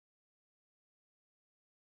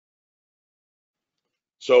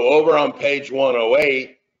So over on page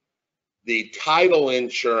 108, the title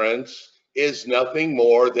insurance is nothing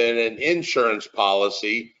more than an insurance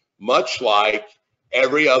policy, much like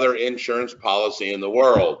every other insurance policy in the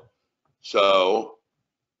world. So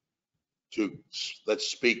let's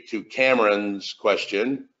speak to Cameron's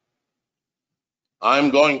question.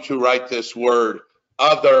 I'm going to write this word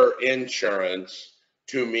other insurance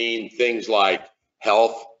to mean things like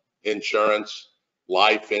health insurance,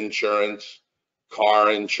 life insurance,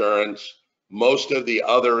 car insurance, most of the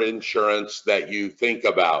other insurance that you think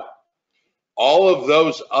about. All of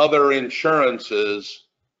those other insurances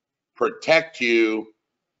protect you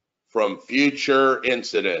from future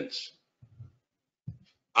incidents.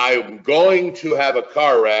 I'm going to have a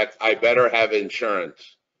car wreck, I better have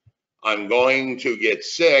insurance. I'm going to get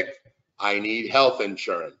sick, I need health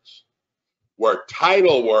insurance. Where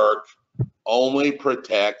title work only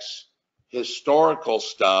protects historical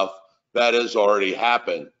stuff that has already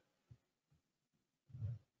happened.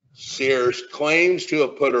 Sears claims to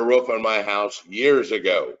have put a roof on my house years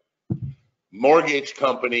ago. Mortgage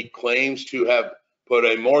company claims to have put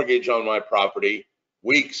a mortgage on my property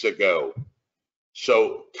weeks ago.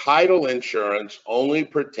 So title insurance only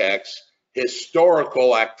protects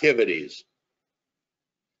historical activities.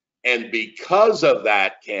 And because of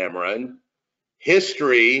that, Cameron,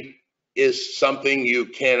 history is something you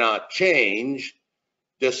cannot change,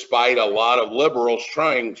 despite a lot of liberals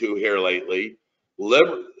trying to here lately.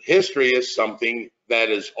 History is something that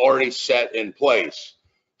is already set in place.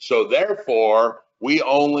 So therefore, we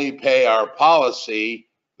only pay our policy,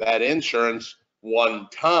 that insurance, one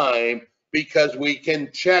time because we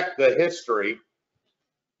can check the history,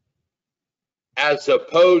 as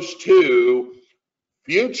opposed to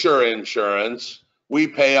future insurance, we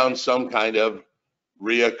pay on some kind of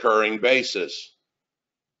reoccurring basis.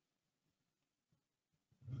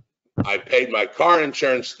 I paid my car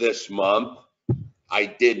insurance this month. I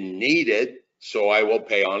didn't need it, so I will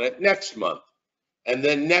pay on it next month, and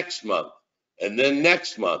then next month, and then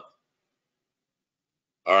next month.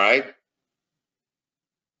 All right?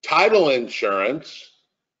 Title insurance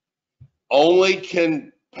only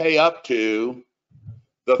can pay up to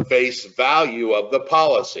the face value of the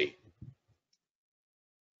policy.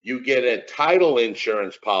 You get a title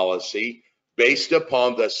insurance policy based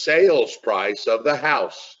upon the sales price of the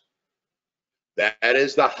house. That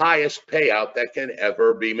is the highest payout that can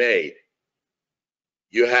ever be made.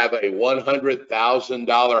 You have a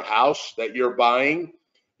 $100,000 house that you're buying,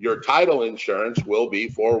 your title insurance will be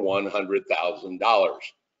for $100,000.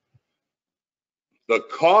 The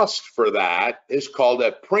cost for that is called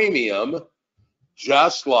a premium,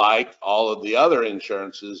 just like all of the other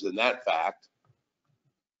insurances in that fact.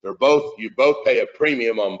 You both pay a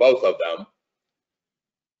premium on both of them.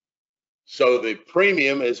 So the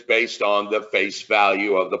premium is based on the face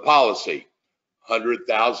value of the policy.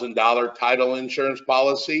 $100,000 title insurance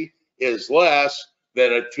policy is less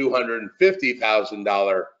than a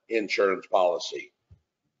 $250,000 insurance policy.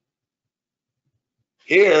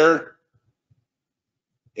 Here,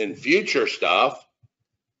 in future stuff,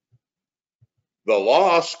 the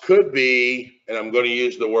loss could be, and I'm going to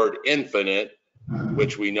use the word infinite,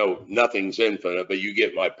 which we know nothing's infinite, but you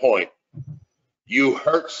get my point. You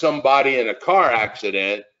hurt somebody in a car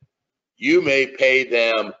accident, you may pay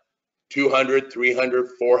them $200, $300,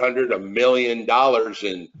 $400, $1 million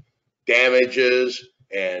in damages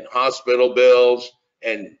and hospital bills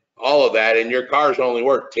and all of that, and your car's only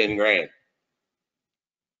worth 10 grand.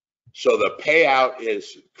 So the payout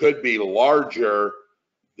could be larger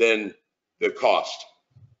than the cost.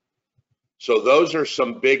 So those are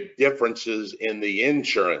some big differences in the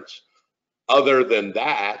insurance. Other than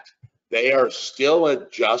that, they are still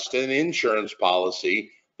just an insurance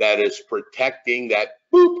policy that is protecting that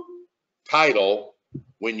title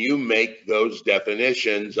when you make those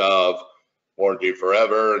definitions of warranty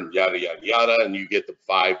forever and yada, yada, yada, and you get the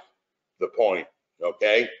point,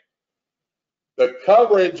 okay? The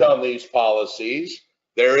coverage on these policies,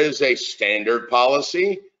 there is a standard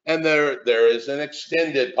policy and there is an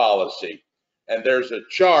extended policy. And there's a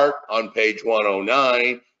chart on page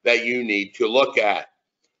 109 that you need to look at.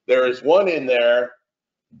 There is one in there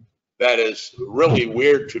that is really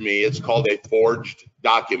weird to me. It's called a forged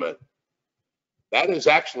document. That is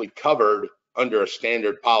actually covered under a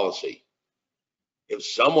standard policy. If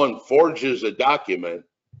someone forges a document,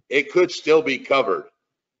 it could still be covered.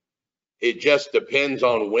 It just depends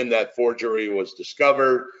on when that forgery was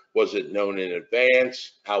discovered. Was it known in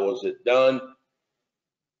advance? How was it done?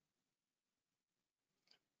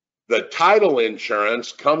 The title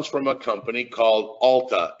insurance comes from a company called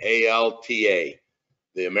ALTA, A-L-T-A,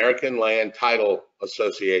 the American Land Title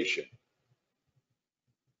Association.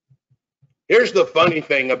 Here's the funny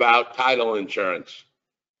thing about title insurance.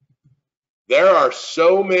 There are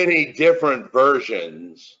so many different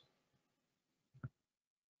versions.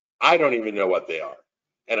 I don't even know what they are.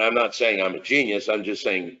 And I'm not saying I'm a genius. I'm just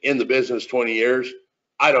saying in the business 20 years,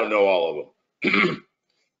 I don't know all of them.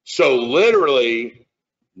 So literally,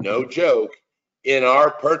 no joke, in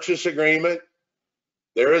our purchase agreement,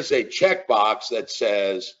 there is a checkbox that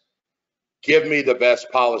says, give me the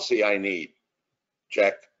best policy I need.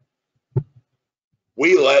 Check.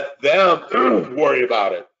 We let them worry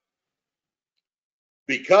about it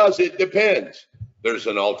because it depends. There's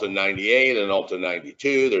an Alta 98, an Alta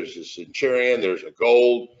 92, there's a Centurion, there's a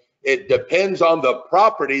Gold. It depends on the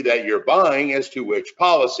property that you're buying as to which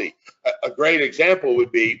policy. A great example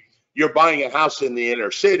would be you're buying a house in the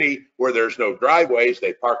inner city where there's no driveways,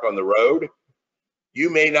 they park on the road. You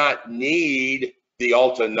may not need the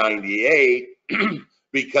Alta 98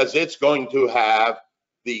 because it's going to have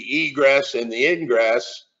the egress and the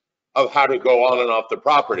ingress of how to go on and off the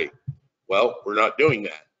property. Well, we're not doing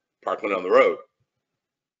that, parking on the road.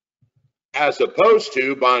 As opposed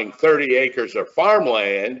to buying 30 acres of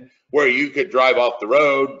farmland where you could drive off the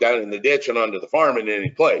road, down in the ditch and onto the farm in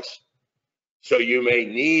any place. So you may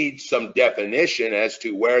need some definition as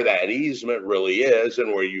to where that easement really is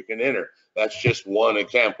and where you can enter. That's just one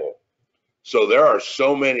example. So there are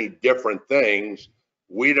so many different things,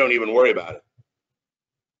 we don't even worry about it.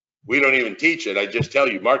 We don't even teach it. I just tell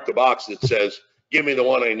you, mark the box that says, give me the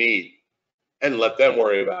one I need, and let them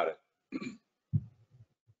worry about it.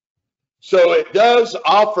 So it does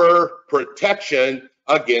offer protection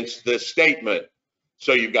against this statement.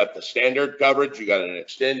 So you've got the standard coverage, you got an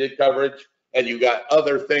extended coverage, and you got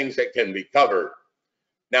other things that can be covered.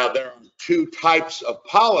 Now there are two types of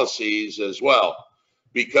policies as well,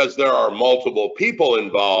 because there are multiple people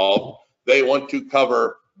involved. They want to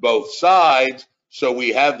cover both sides. So we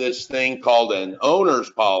have this thing called an owner's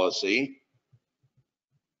policy,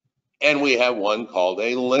 and we have one called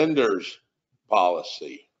a lender's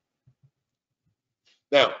policy.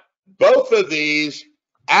 Now, both of these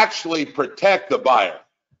actually protect the buyer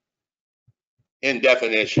in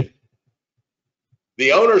definition.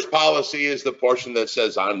 The owner's policy is the portion that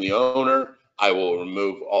says, I'm the owner, I will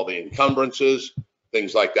remove all the encumbrances,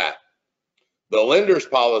 things like that. The lender's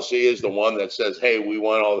policy is the one that says, hey, we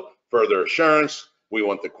want all further assurance, we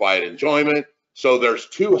want the quiet enjoyment. So there's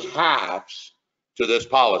two halves to this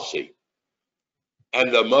policy.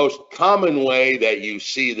 And the most common way that you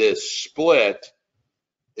see this split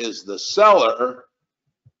is the seller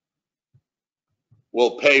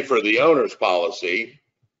will pay for the owner's policy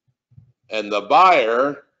and the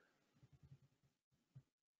buyer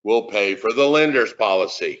will pay for the lender's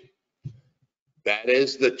policy. That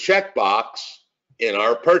is the checkbox in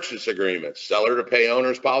our purchase agreement. Seller to pay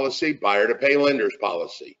owner's policy, buyer to pay lender's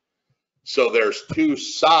policy. So there's two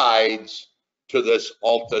sides to this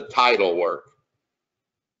Alta title work.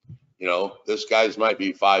 You know, this guy's might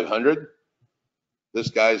be 500.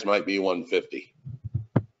 This guy's might be 150.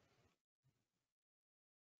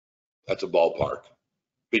 That's a ballpark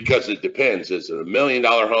because it depends. Is it $1 million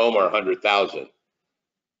home or 100,000?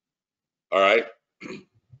 All right.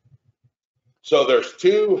 So there's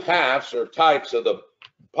two halves or types of the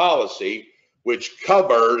policy which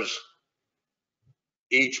covers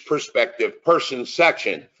each prospective person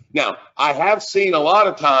section. Now, I have seen a lot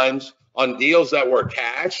of times on deals that were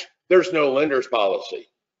cash, there's no lender's policy.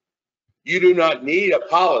 You do not need a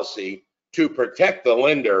policy to protect the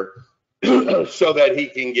lender so that he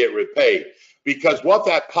can get repaid. Because what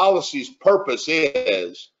that policy's purpose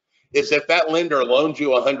is if that lender loans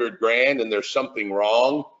you 100 grand and there's something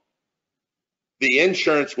wrong, the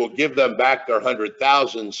insurance will give them back their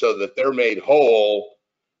 100,000 so that they're made whole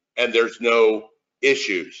and there's no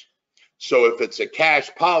issues. So if it's a cash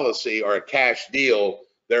policy or a cash deal,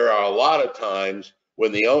 there are a lot of times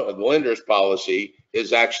when the lender's policy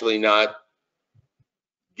is actually not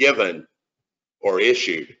given or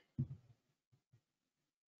issued.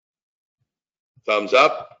 Thumbs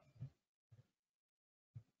up.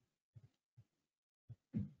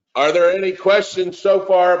 Are there any questions so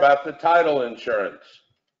far about the title insurance?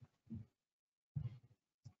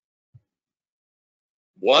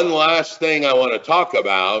 One last thing I want to talk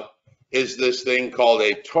about is this thing called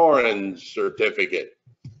a Torrens certificate.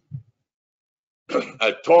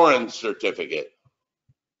 A Torrens certificate.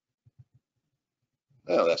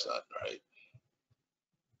 No, that's not right.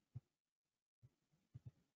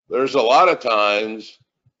 There's a lot of times,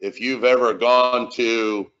 if you've ever gone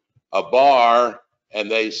to a bar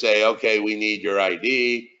and they say, okay, we need your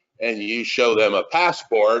ID, and you show them a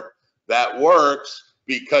passport, that works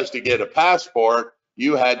because to get a passport,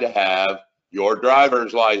 you had to have your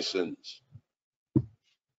driver's license.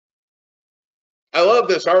 I love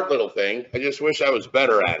this art little thing. I just wish I was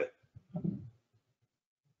better at it.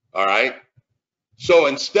 All right. So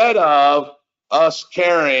instead of us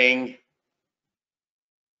carrying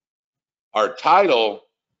our title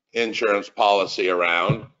insurance policy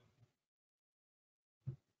around,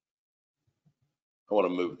 I want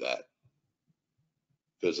to move that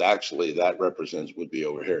because actually that would be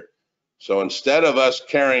over here. So instead of us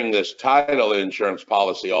carrying this title insurance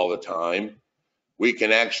policy all the time, we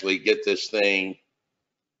can actually get this thing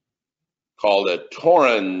called a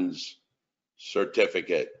Torrens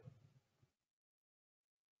certificate.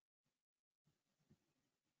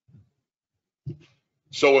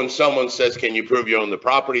 So when someone says, can you prove you own the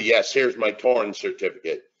property? Yes, here's my Torrens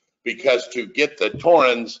certificate. Because to get the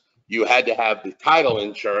Torrens, you had to have the title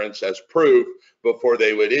insurance as proof before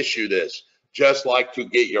they would issue this. Just like to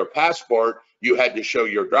get your passport, you had to show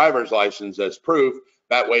your driver's license as proof.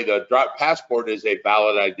 That way the passport is a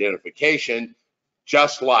valid identification,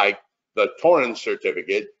 just like the Torrens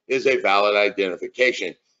certificate is a valid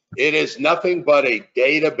identification. It is nothing but a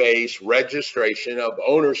database registration of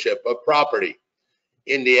ownership of property.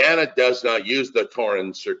 Indiana does not use the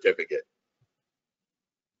Torrens certificate.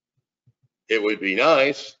 It would be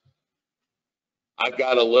nice. I've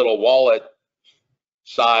got a little wallet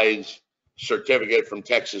size certificate from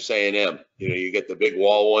Texas A&M. You know, you get the big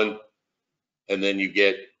wall one, and then you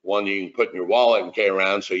get one you can put in your wallet and carry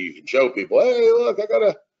around so you can show people, hey, look, I got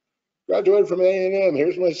a graduated from A&M.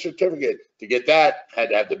 Here's my certificate. To get that, had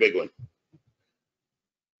to have the big one.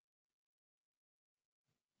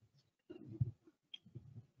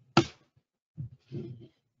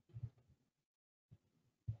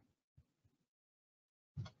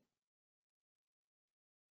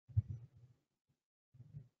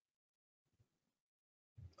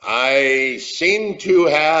 I seem to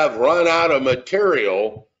have run out of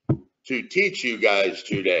material to teach you guys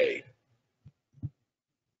today.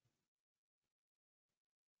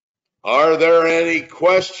 Are there any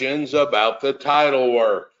questions about the title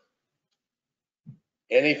work?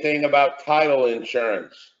 Anything about title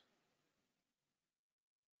insurance?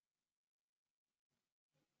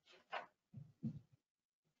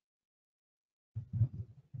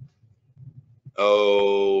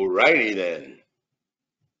 All righty then.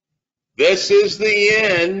 This is the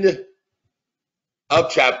end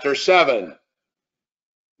of chapter 7.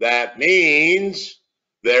 That means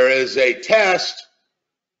there is a test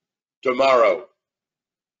tomorrow.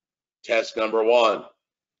 Test number 1.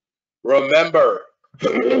 Remember,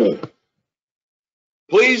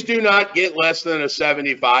 please do not get less than a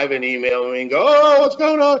 75 and email me and go, oh, what's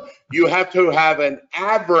going on? You have to have an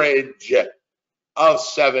average of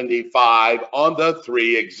 75 on the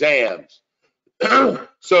 3 exams.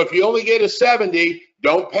 So if you only get a 70,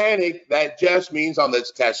 don't panic. That just means on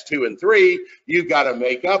this test 2 and 3, you've got to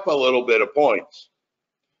make up a little bit of points.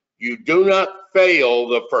 You do not fail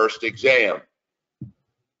the first exam.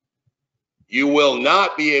 You will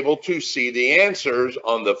not be able to see the answers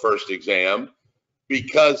on the first exam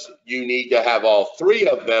because you need to have all 3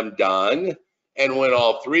 of them done. And when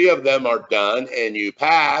all 3 of them are done and you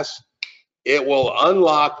pass, it will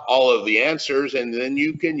unlock all of the answers, and then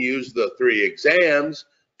you can use the 3 exams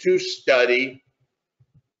to study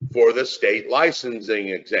for the state licensing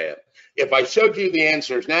exam. If I showed you the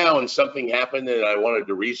answers now and something happened and I wanted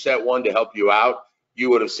to reset one to help you out, you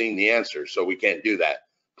would have seen the answers, so we can't do that.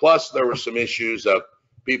 Plus, there were some issues of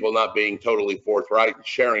people not being totally forthright and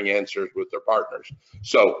sharing answers with their partners.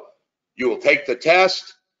 So you will take the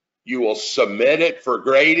test, you will submit it for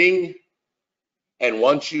grading, and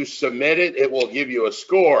once you submit it, it will give you a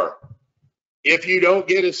score. If you don't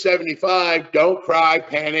get a 75, don't cry,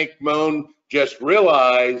 panic, moan. Just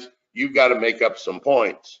realize you've got to make up some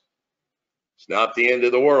points. It's not the end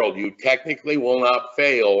of the world. You technically will not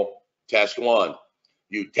fail test 1.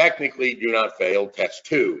 You technically do not fail test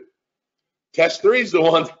 2. Test 3 is the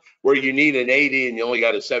one where you need an 80 and you only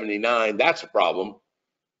got a 79. That's a problem.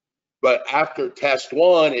 But after test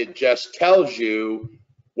 1, it just tells you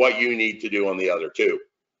what you need to do on the other 2.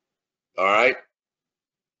 All right?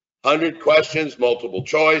 100 questions, multiple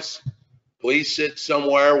choice. Please sit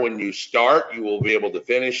somewhere when you start. You will be able to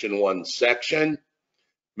finish in one section.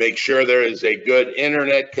 Make sure there is a good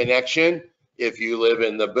internet connection. If you live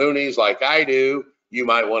in the boonies like I do, you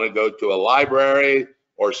might want to go to a library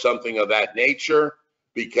or something of that nature,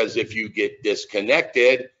 because if you get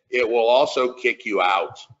disconnected, it will also kick you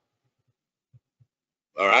out.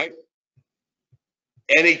 All right?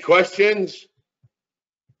 Any questions?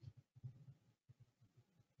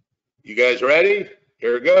 You guys ready?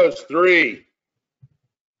 Here it goes. 3,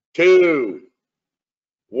 2,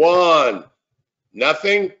 1.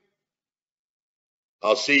 Nothing?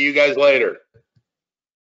 I'll see you guys later.